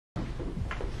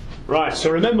Right,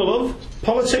 so remember, love,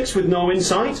 politics with no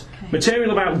insight,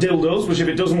 material about dildos, which if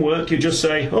it doesn't work, you just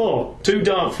say, oh, too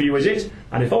dark for you, is it?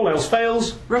 And if all else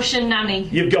fails... Russian nanny.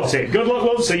 You've got it. Good luck,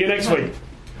 love. See you next week.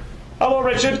 Hello,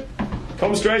 Richard.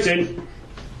 Come straight in.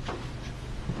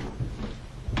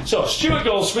 So, Stuart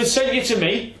Goldsmith sent you to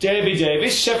me, Davey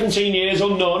Davis, 17 years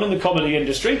unknown in the comedy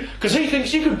industry, because he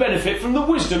thinks you could benefit from the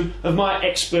wisdom of my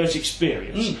expert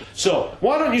experience. So,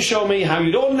 why don't you show me how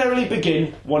you'd ordinarily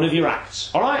begin one of your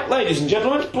acts? All right, ladies and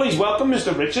gentlemen, please welcome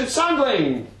Mr. Richard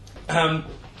Sandling.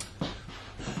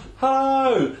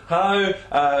 Hello,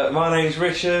 my name's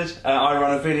Richard. I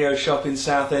run a video shop in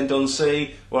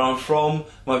Southend-on-Sea, where I'm from.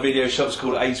 My video shop's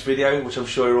called Ace Video, which I'm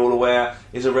sure you're all aware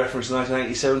is a reference to the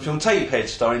 1987 film Tapehead,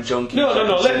 starring John King. No.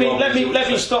 Let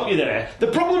me stop you there. The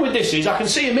problem with this is, I can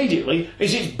see immediately,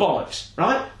 is it's bollocks,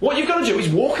 right? What you've got to do is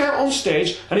walk out on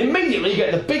stage and immediately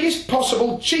get the biggest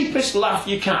possible, cheapest laugh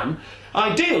you can.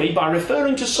 Ideally by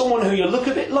referring to someone who you look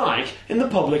a bit like in the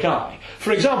public eye.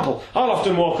 For example, I'll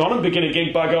often walk on and begin a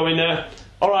gig by going,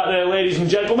 alright there, ladies and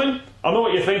gentlemen, I know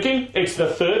what you're thinking, it's the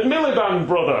third Miliband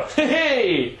brother.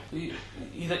 Hey! You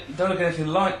don't look anything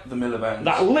like the Miliband.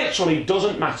 That literally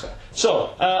doesn't matter.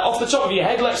 So, off the top of your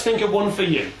head, let's think of one for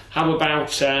you. How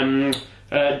about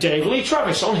Dave Lee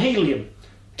Travis on helium?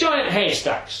 Giant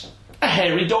haystacks. A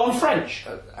hairy Dawn French.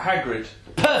 Hagrid.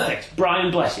 Perfect, Brian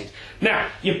Blessed. Now,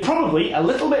 you're probably a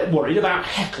little bit worried about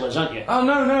hecklers, aren't you? Oh,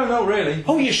 no, not really.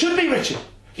 Oh, you should be, Richard.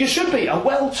 You should be. A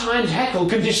well-timed heckle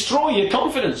can destroy your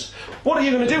confidence. What are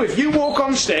you going to do if you walk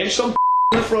on stage, some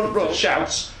in the front row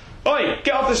shouts, "Oi,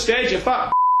 get off the stage, you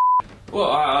fat." Well,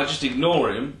 I just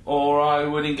ignore him, or I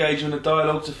would engage in a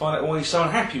dialogue to find out why he's so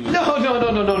unhappy with me.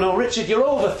 No, Richard, you're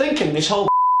overthinking this whole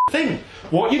thing.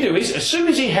 What you do is, as soon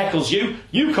as he heckles you,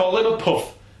 you call him a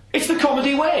puff. It's the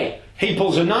comedy way. He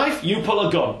pulls a knife, you pull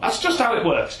a gun. That's just how it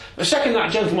works. The second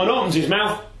that gentleman opens his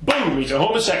mouth, boom, he's a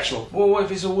homosexual. Well, what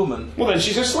if he's a woman? Well, then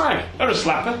she's a slag, or a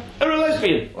slapper, or a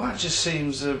lesbian. Well, that just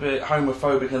seems a bit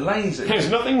homophobic and lazy. There's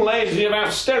nothing lazy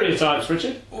about stereotypes,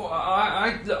 Richard. Well,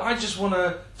 I just want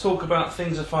to talk about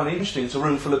things I find interesting to a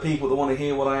room full of people that want to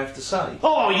hear what I have to say.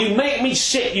 Oh, you make me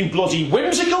sick, you bloody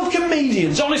whimsical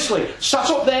comedians, honestly. Sat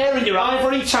up there in your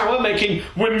ivory tower making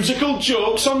whimsical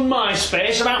jokes on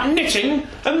MySpace about knitting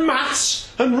and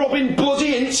maths and rubbing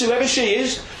bloody hints whoever she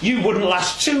is. You wouldn't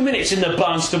last 2 minutes in the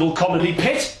Barnstable comedy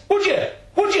pit, would you?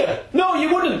 Would you? No,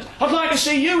 you wouldn't. I'd like to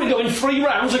see you going 3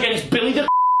 rounds against Billy the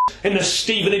in the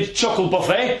Stevenage Chuckle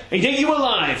Buffet. He'd eat you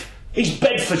alive. He's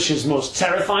Bedfordshire's most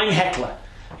terrifying heckler.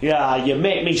 Yeah, you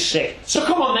make me sick. So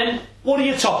come on then, what are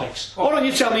your topics? Why don't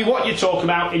you tell me what you talk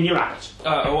about in your act?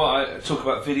 Well, I talk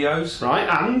about videos. Right,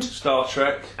 and? Star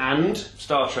Trek. And?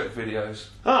 Star Trek videos.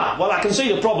 Ah, well I can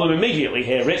see the problem immediately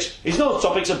here, Rich. It's no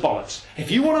topics of bollocks.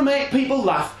 If you want to make people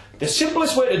laugh, the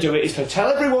simplest way to do it is to tell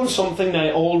everyone something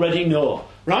they already know.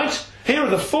 Right? Here are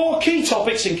the 4 key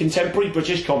topics in contemporary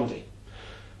British comedy.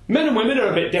 Men and women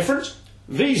are a bit different.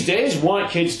 These days,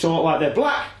 white kids talk like they're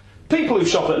black. People who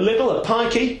shop at Lidl are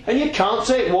pikey, and you can't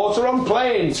take water on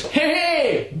planes.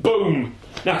 Hey! Boom!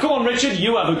 Now come on, Richard,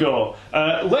 you have a go.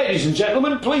 Ladies and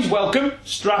gentlemen, please welcome,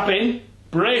 strap in,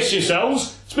 brace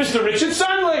yourselves, it's Mr. Richard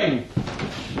Sandling.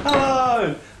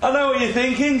 Hello! I know what you're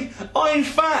thinking. I'm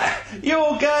fat.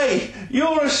 You're gay.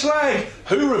 You're a slag.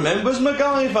 Who remembers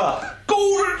MacGyver?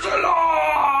 Gordon's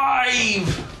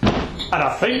alive! And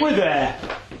I think we're there.